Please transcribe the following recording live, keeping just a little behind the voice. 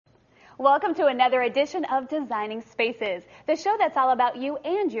Welcome to another edition of Designing Spaces, the show that's all about you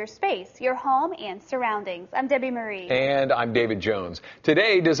and your space, your home and surroundings. I'm Debbie Marie. And I'm David Jones.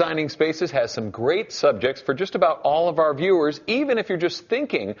 Today, Designing Spaces has some great subjects for just about all of our viewers, even if you're just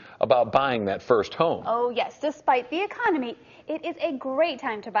thinking about buying that first home. Oh yes, despite the economy, it is a great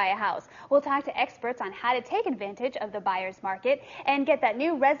time to buy a house. We'll talk to experts on how to take advantage of the buyer's market and get that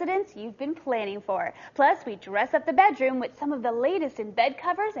new residence you've been planning for. Plus, we dress up the bedroom with some of the latest in bed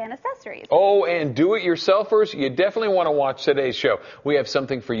covers and accessories. Oh, and do-it-yourselfers, you definitely want to watch today's show. We have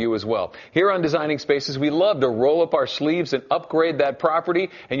something for you as well. Here on Designing Spaces, we love to roll up our sleeves and upgrade that property,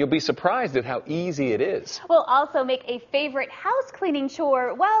 and you'll be surprised at how easy it is. We'll also make a favorite house cleaning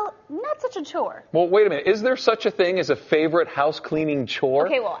chore, well, not such a chore. Well, wait a minute. Is there such a thing as a favorite house cleaning chore?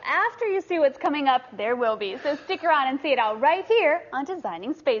 Okay, well, after you see what's coming up, there will be. So stick around and see it all right here on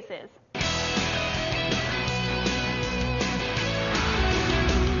Designing Spaces.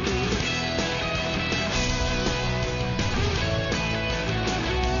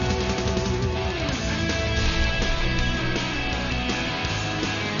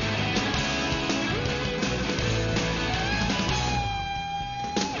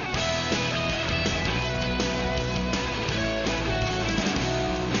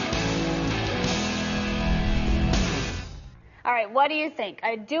 All right, what do you think?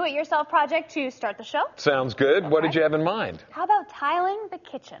 A do-it-yourself project to start the show? Sounds good. What did you have in mind? How about tiling the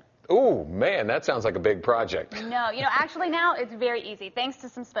kitchen? Oh, man, that sounds like a big project. No, actually now it's very easy thanks to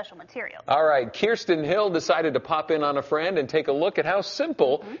some special materials. All right, Kirsten Hill decided to pop in on a friend and take a look at how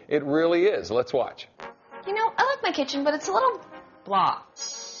simple it really is. Let's watch. I like my kitchen, but it's a little blah.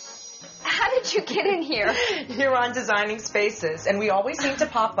 How did you get in here? Here on Designing Spaces, and we always seem to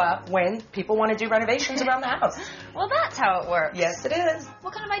pop up when people want to do renovations around the house. Well, that's how it works. Yes, it is.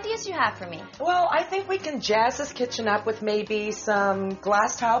 What kind of ideas do you have for me? Well, I think we can jazz this kitchen up with maybe some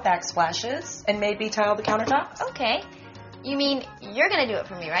glass tile backsplashes and maybe tile the countertops. Okay. You mean you're going to do it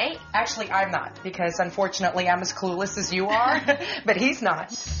for me, right? Actually, I'm not, because unfortunately I'm as clueless as you are, but he's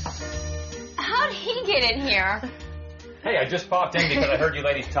not. How'd he get in here? Hey, I just popped in because I heard you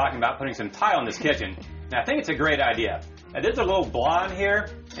ladies talking about putting some tile in this kitchen. Now, I think it's a great idea. Now, there's a little blah in here,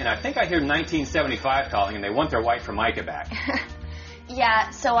 and I think I hear 1975 calling, and they want their white Formica back.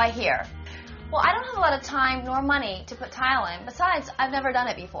 Yeah, so I hear. Well, I don't have a lot of time nor money to put tile in. Besides, I've never done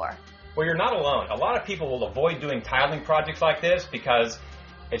it before. Well, you're not alone. A lot of people will avoid doing tiling projects like this because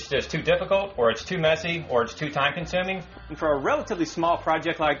it's just too difficult, or it's too messy, or it's too time-consuming. And for a relatively small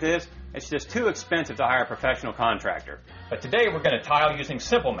project like this, it's just too expensive to hire a professional contractor. But today we're going to tile using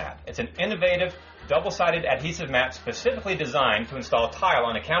SimpleMat. It's an innovative, double-sided adhesive mat specifically designed to install tile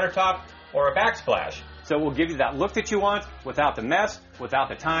on a countertop or a backsplash. So it will give you that look that you want without the mess, without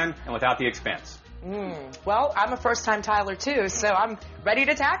the time, and without the expense. Well, I'm a first-time tiler too, so I'm ready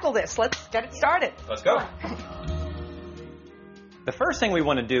to tackle this. Let's get it started. Let's go. The first thing we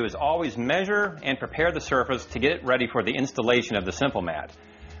want to do is always measure and prepare the surface to get it ready for the installation of the SimpleMat.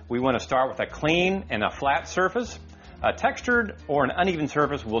 We want to start with a clean and a flat surface. A textured or an uneven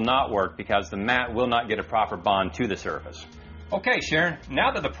surface will not work because the mat will not get a proper bond to the surface. Okay, Sharon,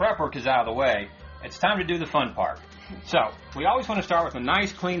 now that the prep work is out of the way, it's time to do the fun part. So, we always want to start with a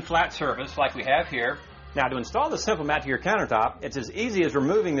nice, clean, flat surface like we have here. Now, to install the SimpleMat to your countertop, it's as easy as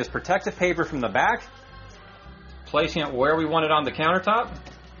removing this protective paper from the back, placing it where we want it on the countertop,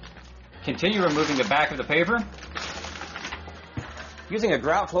 continue removing the back of the paper, using a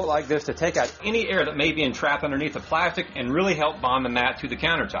grout float like this to take out any air that may be entrapped underneath the plastic and really help bond the mat to the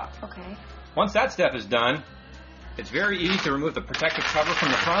countertop. Okay. Once that step is done, it's very easy to remove the protective cover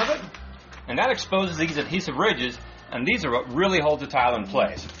from the front of it, and that exposes these adhesive ridges, and these are what really holds the tile in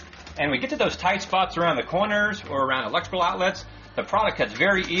place. And we get to those tight spots around the corners or around electrical outlets, the product cuts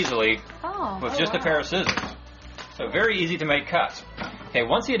very easily with just a pair of scissors. So very easy to make cuts. Okay,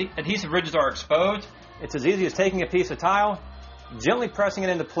 once the adhesive ridges are exposed, it's as easy as taking a piece of tile, gently pressing it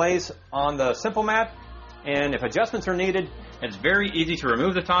into place on the SimpleMat, and if adjustments are needed, it's very easy to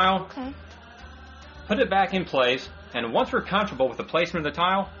remove the tile, put it back in place, and once we're comfortable with the placement of the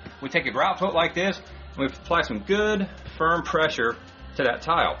tile, we take a grout float like this, and we apply some good, firm pressure to that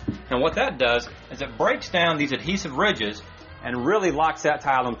tile. And what that does is it breaks down these adhesive ridges and really locks that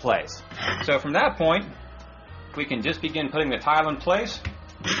tile in place. So from that point, we can just begin putting the tile in place.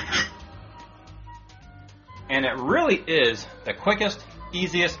 And it really is the quickest,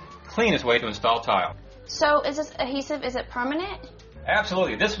 easiest, cleanest way to install tile. So is this adhesive, is it permanent?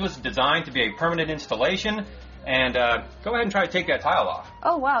 Absolutely. This was designed to be a permanent installation. And go ahead and try to take that tile off.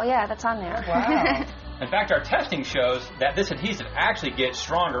 Oh, wow, yeah, that's on there. Wow. In fact, our testing shows that this adhesive actually gets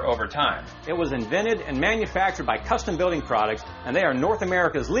stronger over time. It was invented and manufactured by Custom Building Products, and they are North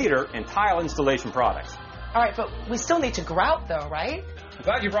America's leader in tile installation products. All right, but we still need to grout, though, right? I'm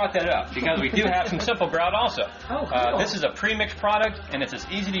glad you brought that up, because we do have some simple grout also. Oh, cool. This is a pre-mixed product, and it's as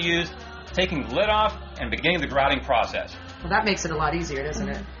easy to use, taking the lid off and beginning the grouting process. Well, that makes it a lot easier, doesn't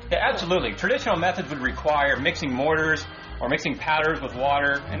it? Yeah, absolutely. Traditional methods would require mixing mortars or mixing powders with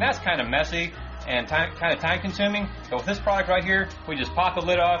water, and that's kind of messy and kind of time-consuming. But with this product right here, we just pop the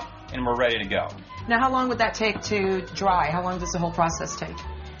lid off, and we're ready to go. Now, how long would that take to dry? How long does the whole process take?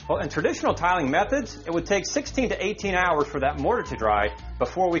 Well, in traditional tiling methods, it would take 16 to 18 hours for that mortar to dry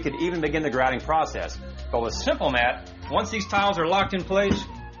before we could even begin the grouting process. But with SimpleMat, once these tiles are locked in place,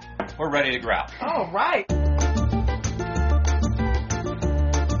 we're ready to grout. All right.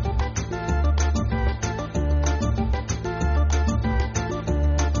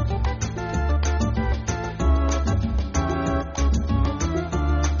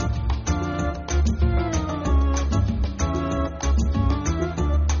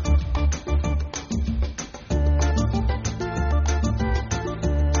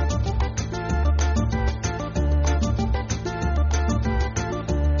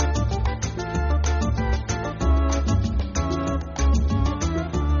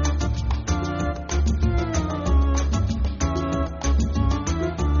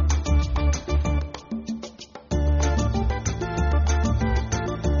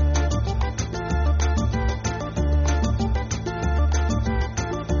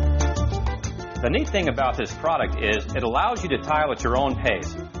 The neat thing about this product is it allows you to tile at your own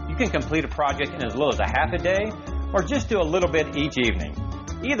pace. You can complete a project in as little as a half a day or just do a little bit each evening.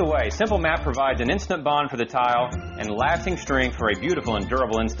 Either way, SimpleMat provides an instant bond for the tile and lasting strength for a beautiful and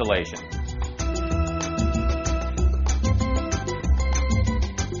durable installation.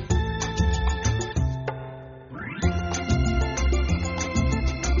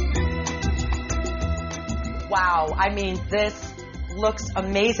 Wow, I mean, this looks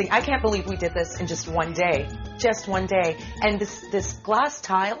amazing. I can't believe we did this in just one day. Just one day. And this glass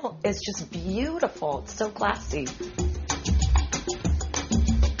tile is just beautiful. It's so glassy.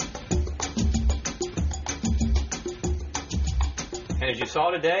 And as you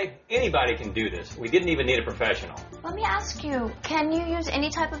saw today, anybody can do this. We didn't even need a professional. Let me ask you, can you use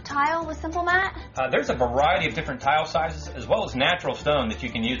any type of tile with SimpleMat? There's a variety of different tile sizes as well as natural stone that you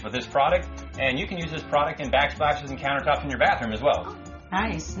can use with this product. And you can use this product in backsplashes and countertops in your bathroom as well.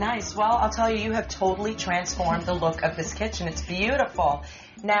 Nice, nice. Well, I'll tell you, you have totally transformed the look of this kitchen. It's beautiful.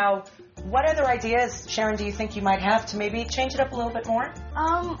 Now, what other ideas, Sharon, do you think you might have to maybe change it up a little bit more?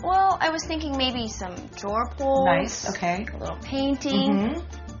 Well, I was thinking maybe some drawer pulls. Nice, okay. A little painting. Mm-hmm.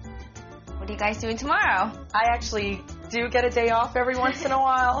 What are you guys doing tomorrow? I actually do get a day off every once in a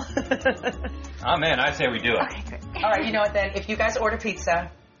while. Oh, man, I say we do it. Okay, great. All right, you know what then? If you guys order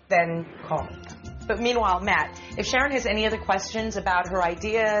pizza, then call me. But meanwhile, Matt, if Sharon has any other questions about her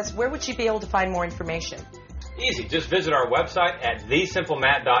ideas, where would she be able to find more information? Easy. Just visit our website at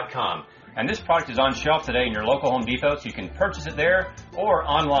thesimplemat.com. And this product is on shelf today in your local Home Depot, so you can purchase it there or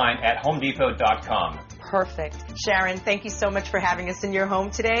online at homedepot.com. Perfect. Sharon, thank you so much for having us in your home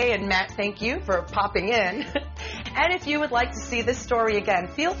today. And Matt, thank you for popping in. And if you would like to see this story again,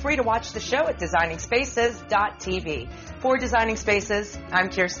 feel free to watch the show at designingspaces.tv. For Designing Spaces, I'm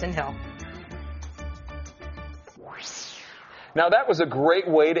Kirsten Hill. Now, that was a great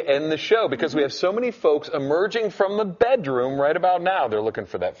way to end the show because we have so many folks emerging from the bedroom right about now. They're looking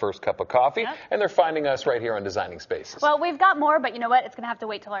for that first cup of coffee, and they're finding us right here on Designing Spaces. Well, we've got more, but you know what? It's going to have to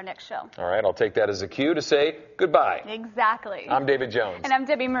wait till our next show. All right, I'll take that as a cue to say goodbye. Exactly. I'm David Jones. And I'm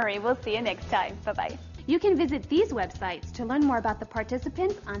Debbie Murray. We'll see you next time. Bye-bye. You can visit these websites to learn more about the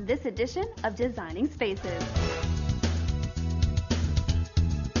participants on this edition of Designing Spaces.